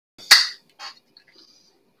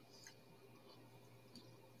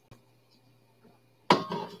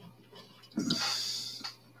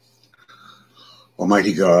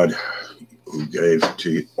Almighty God, who gave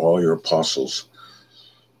to all your apostles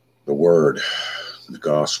the word, the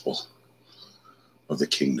gospel of the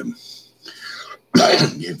kingdom,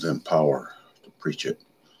 give them power to preach it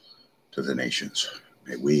to the nations.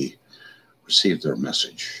 May we receive their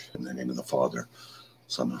message in the name of the Father,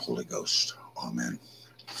 Son, and Holy Ghost. Amen.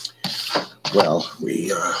 Well,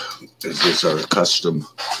 as is our custom,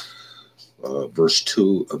 verse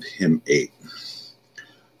 2 of hymn 8.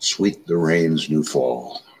 Sweet the rain's new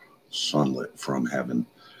fall, sunlit from heaven,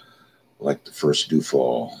 like the first dew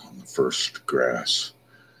fall on the first grass.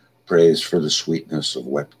 Praise for the sweetness of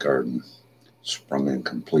wet garden, sprung in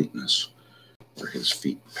completeness where his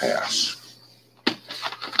feet pass.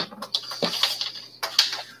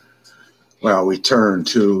 Well, we turn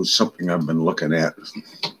to something I've been looking at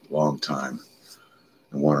a long time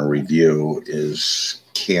and want to review is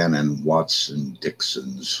Canon Watson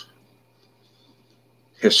Dixon's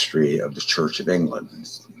History of the Church of England.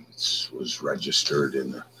 It was registered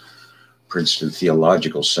in the Princeton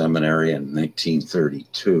Theological Seminary in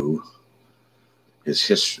 1932.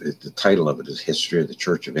 The title of it is History of the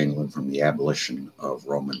Church of England from the Abolition of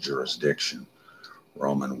Roman Jurisdiction.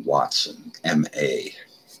 Roman Watson, M.A.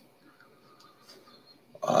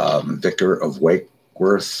 Vicar of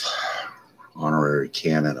Wakeworth, Honorary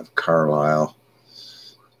Canon of Carlisle.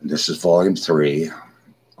 And this is Volume 3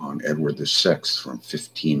 on Edward VI from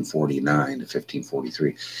 1549 to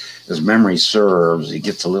 1543. As memory serves, he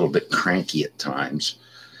gets a little bit cranky at times.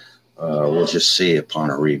 We'll just see upon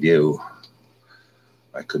a review.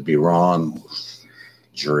 I could be wrong.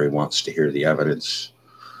 Jury wants to hear the evidence.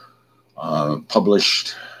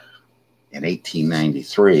 Published in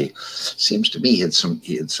 1893. Seems to me he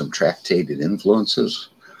had some tractated influences.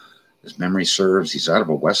 As memory serves, he's out of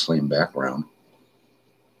a Wesleyan background.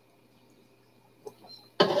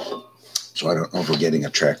 So I don't know if we're getting a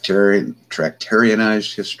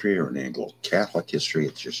Tractarianized history or an Anglo-Catholic history.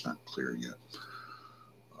 It's just not clear yet.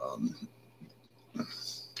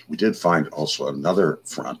 We did find also another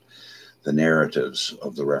front, the narratives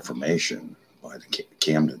of the Reformation by the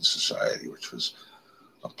Camden Society, which was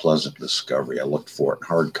a pleasant discovery. I looked for it in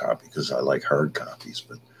hard copy because I like hard copies.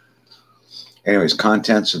 But anyways,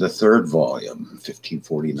 contents of the third volume,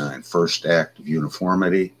 1549, First Act of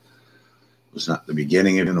Uniformity. Was not the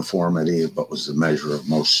beginning of uniformity, but was the measure of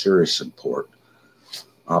most serious import.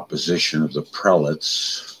 Opposition of the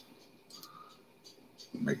prelates.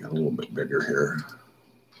 Make it a little bit bigger here.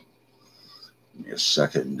 Give me a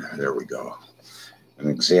second. There we go. An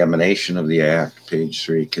examination of the act, page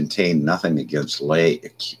 3, contained nothing against lay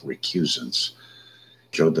recusants.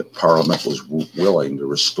 Showed that Parliament was willing to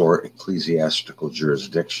restore ecclesiastical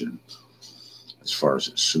jurisdiction as far as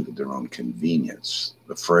it suited their own convenience.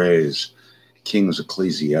 The phrase, King's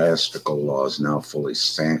ecclesiastical laws now fully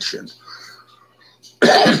sanctioned.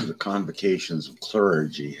 The convocations of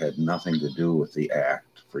clergy had nothing to do with the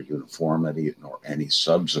Act for Uniformity nor any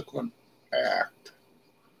subsequent act,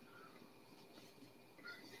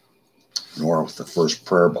 nor with the first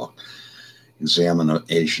prayer book.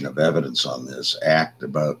 Examination of evidence on this act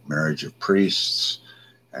about marriage of priests,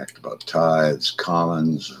 act about tithes,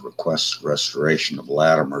 commons, request restoration of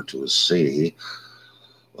Latimer to his see,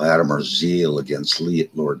 Latimer's zeal against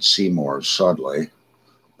Lord Seymour of Sudley.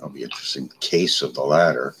 That'll be interesting. The case of the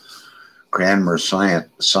latter. Cranmer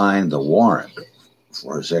signed the warrant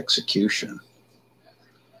for his execution.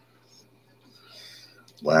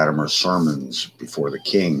 Latimer's sermons before the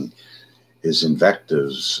king. His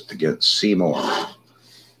invectives against Seymour.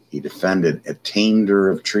 He defended attainder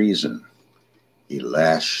of treason. He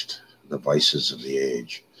lashed the vices of the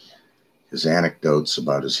age. His anecdotes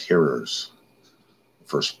about his hearers.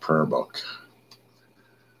 First prayer book.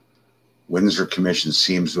 Windsor Commission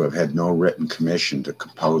seems to have had no written commission to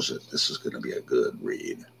compose it. This is going to be a good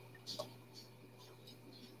read.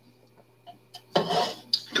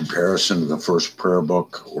 Comparison of the first prayer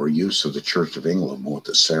book or use of the Church of England with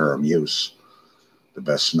the Sarum use, the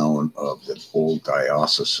best known of the old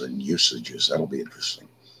diocesan usages. That'll be interesting.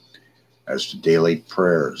 As to daily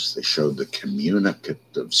prayers, they showed the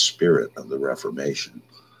communicative spirit of the Reformation.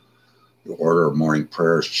 The order of morning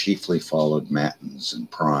prayers chiefly followed matins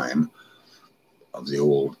and prime of the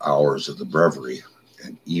old hours of the breviary,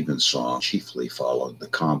 and evensong chiefly followed the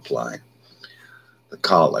compline. The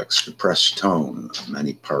collects, depressed tone of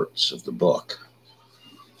many parts of the book.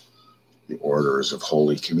 The orders of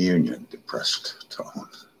Holy Communion, depressed tone.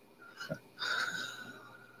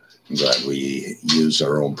 I'm glad we use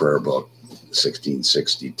our own prayer book,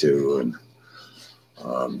 1662, and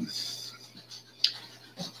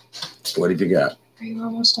what have you got? Are you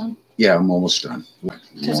almost done? Yeah, I'm almost done.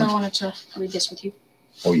 Because I wanted to read this with you.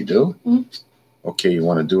 Oh, you do? Mm-hmm. Okay, you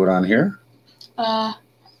want to do it on here? Let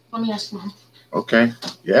me ask Mom. Okay.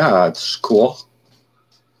 Yeah, it's cool.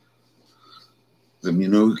 The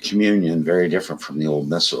new communion, very different from the old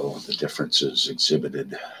missal. The differences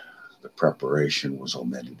exhibited. The preparation was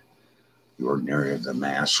omitted. The ordinary of the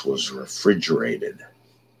Mass was refrigerated.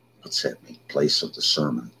 What's that mean? Place of the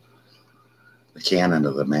sermon. The canon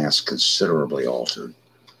of the Mass considerably altered.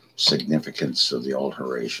 Significance of the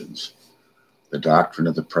alterations. The doctrine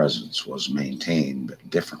of the presence was maintained but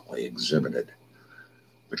differently exhibited.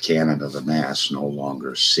 The canon of the Mass no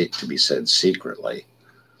longer to be said secretly.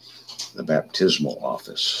 The baptismal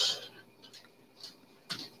office.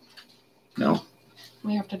 No?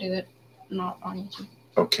 We have to do it, not on YouTube.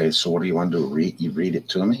 Okay, so what do you want to do? You read it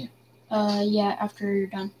to me? Yeah, after you're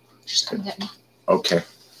done. Just come get me. Okay.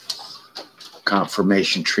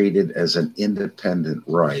 Confirmation treated as an independent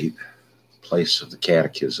rite. Place of the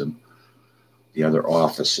catechism. The other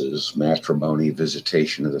offices, matrimony,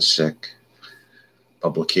 visitation of the sick,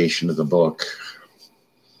 publication of the book,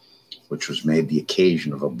 which was made the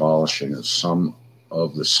occasion of abolishing of some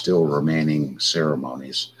of the still remaining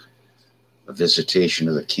ceremonies, a visitation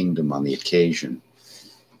of the kingdom on the occasion.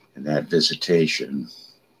 In that visitation,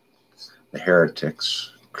 the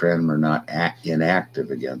heretics, Cranmer not inactive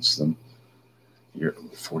against them. You're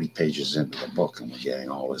 40 pages into the book and we're getting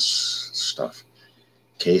all this stuff.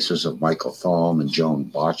 Cases of Michael Thom and Joan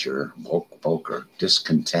Boker,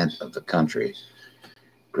 discontent of the country,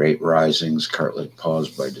 great risings, partly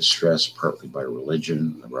caused by distress, partly by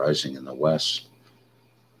religion, the rising in the West.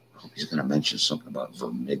 I hope he's going to mention something about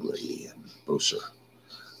Vermigli and Bucer.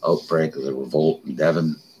 Outbreak of the revolt in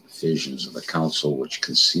Devon, visions of the council which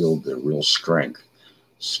concealed their real strength,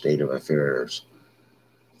 state of affairs.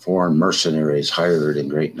 Foreign mercenaries hired in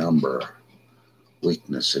great number,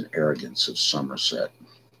 weakness and arrogance of Somerset.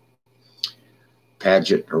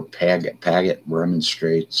 Paget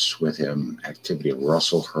remonstrates with him, activity of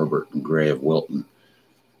Russell, Herbert, and Gray of Wilton,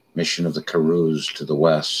 mission of the Carews to the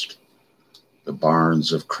west, the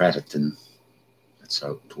Barns of Cratterton, that's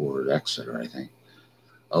out toward Exeter, I think,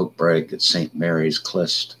 outbreak at St. Mary's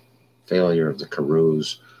Clyst, failure of the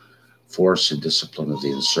Carews, force and discipline of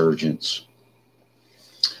the insurgents.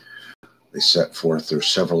 They set forth their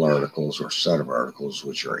several articles or set of articles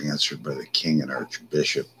which are answered by the king and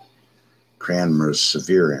archbishop. Cranmer's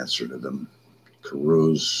severe answer to them,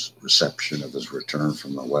 Carew's reception of his return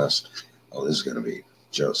from the West. Oh, this is going to be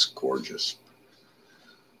just gorgeous.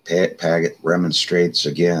 Paget remonstrates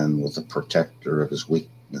again with the protector of his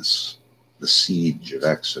weakness, the siege of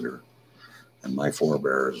Exeter. And my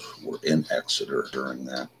forebears were in Exeter during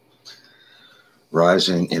that.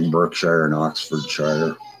 Rising in Berkshire and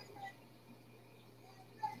Oxfordshire.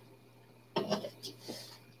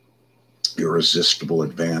 Irresistible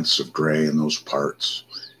advance of Grey in those parts,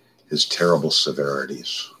 his terrible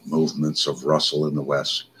severities, movements of Russell in the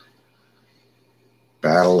West,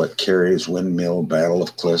 battle at Carey's Windmill, battle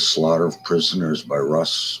of Clyst, slaughter of prisoners by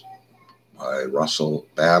Russell,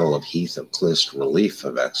 battle of Heath of Clyst, relief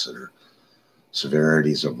of Exeter,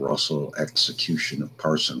 severities of Russell, execution of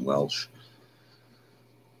Parson Welch,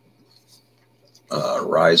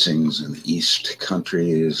 risings in the East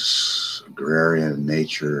countries, agrarian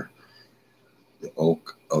nature, the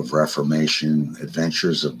Oak of Reformation,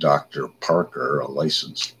 adventures of Dr. Parker, a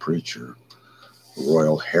licensed preacher. The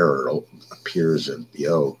Royal Herald appears at the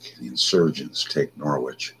Oak. The insurgents take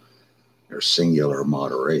Norwich. Their singular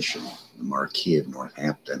moderation. The Marquis of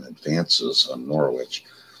Northampton advances on Norwich.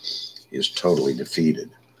 He is totally defeated.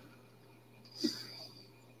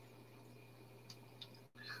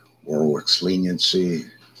 Warwick's leniency.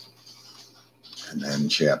 And then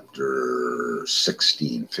chapter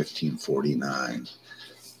 16, 1549,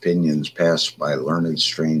 opinions passed by learned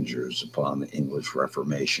strangers upon the English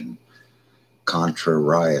Reformation,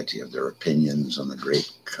 contrariety of their opinions on the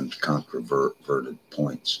great controverted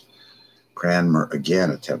points. Cranmer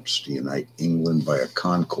again attempts to unite England by a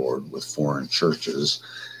concord with foreign churches,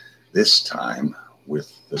 this time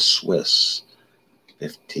with the Swiss,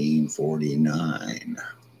 1549.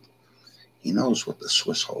 He knows what the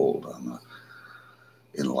Swiss hold on the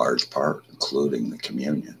in large part, including the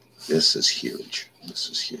communion. This is huge. This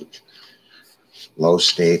is huge. Low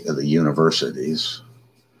state of the universities.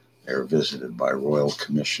 They're visited by royal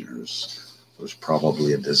commissioners. It was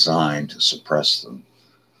probably a design to suppress them.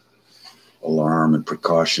 Alarm and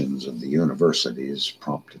precautions of the universities,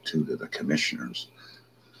 promptitude of the commissioners.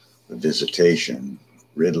 The visitation,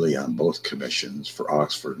 Ridley on both commissions, for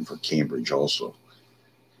Oxford and for Cambridge also.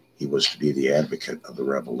 He was to be the advocate of the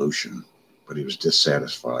revolution, but he was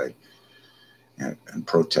dissatisfied and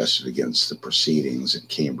protested against the proceedings at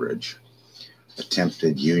Cambridge.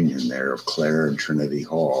 attempted union there of Clare and Trinity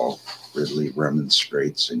Hall. Ridley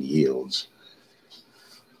remonstrates and yields.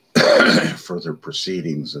 Further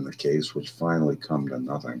proceedings in the case, which finally come to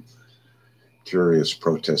nothing. Curious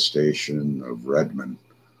protestation of Redmond,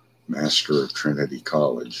 master of Trinity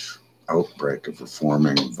College. Outbreak of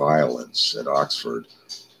reforming violence at Oxford.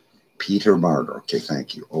 Peter Martyr, okay,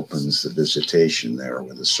 thank you, opens the visitation there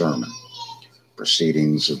with a sermon.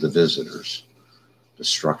 Proceedings of the visitors.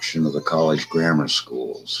 Destruction of the college grammar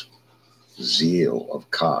schools. Zeal of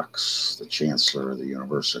Cox, the chancellor of the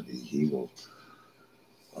university. He will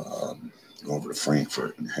go over to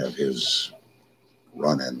Frankfurt and have his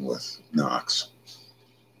run-in with Knox.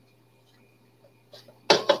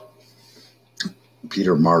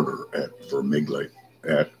 Peter Martyr at Vermigli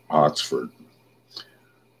at Oxford.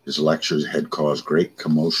 His lectures had caused great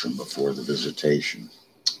commotion before the visitation.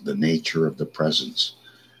 The nature of the presence,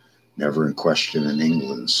 never in question in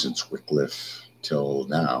England since Wycliffe till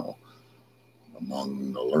now,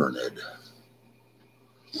 among the learned.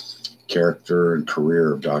 Character and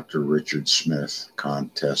career of Dr. Richard Smith,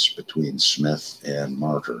 contest between Smith and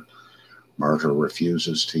Martyr. Martyr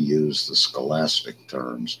refuses to use the scholastic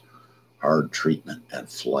terms, hard treatment and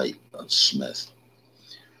flight of Smith.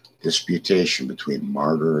 Disputation between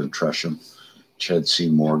Martyr and Tresham. Ched C.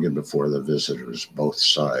 Morgan before the visitors. Both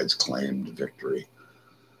sides claimed victory.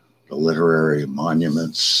 The literary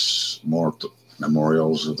monuments,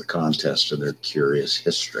 memorials of the contest and their curious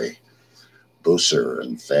history. Bucer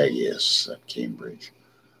and Fagius at Cambridge.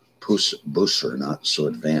 Bucer not so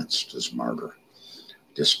advanced as Martyr.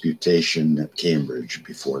 Disputation at Cambridge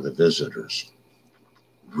before the visitors.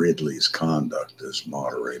 Ridley's conduct as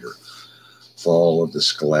moderator. Fall of the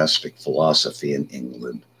scholastic philosophy in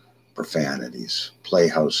England. Profanities.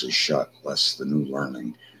 Playhouses shut lest the new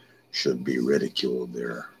learning should be ridiculed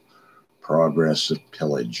there. Progress of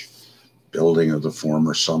pillage. Building of the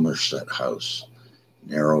former Somerset House.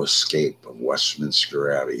 Narrow escape of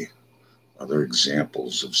Westminster Abbey. Other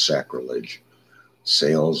examples of sacrilege.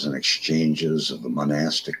 Sales and exchanges of the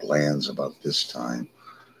monastic lands about this time.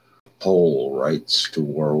 Pole writes to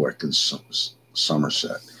Warwick and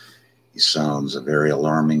Somerset. He sounds a very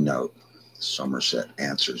alarming note. Somerset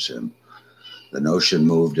answers him. The notion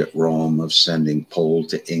moved at Rome of sending Pole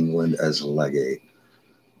to England as a legate.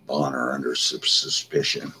 Bonner under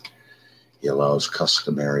suspicion. He allows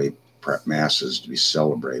customary masses to be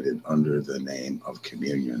celebrated under the name of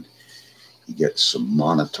communion. He gets some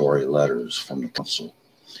monitory letters from the council.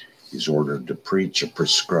 He's ordered to preach a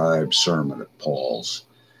prescribed sermon at Paul's,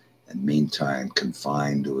 and meantime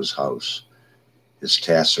confined to his house. His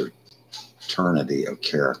taciturnity of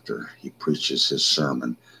character, he preaches his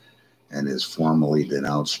sermon and is formally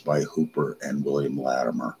denounced by Hooper and William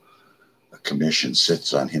Latimer. A commission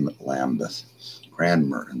sits on him at Lambeth.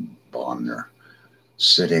 Cranmer and Bonner,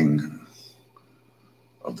 sitting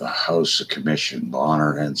of the House of Commission,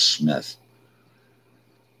 Bonner and Smith.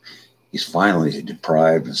 He's finally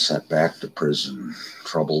deprived and sent back to prison.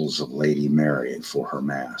 Troubles of Lady Mary for her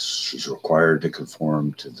mass. She's required to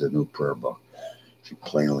conform to the new prayer book. She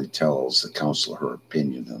plainly tells the council her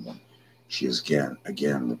opinion of them. She is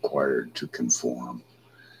again required to conform.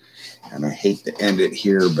 And I hate to end it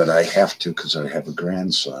here, but I have to because I have a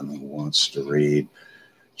grandson who wants to read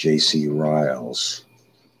J.C. Ryle's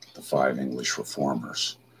The Five English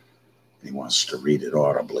Reformers. He wants to read it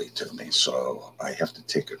audibly to me, so I have to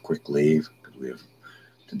take a quick leave because we have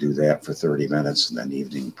to do that for 30 minutes and then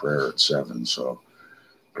evening prayer at 7. So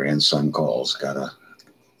grandson calls, gotta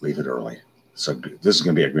leave it early. So this is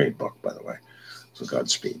going to be a great book, by the way. So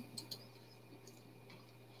Godspeed.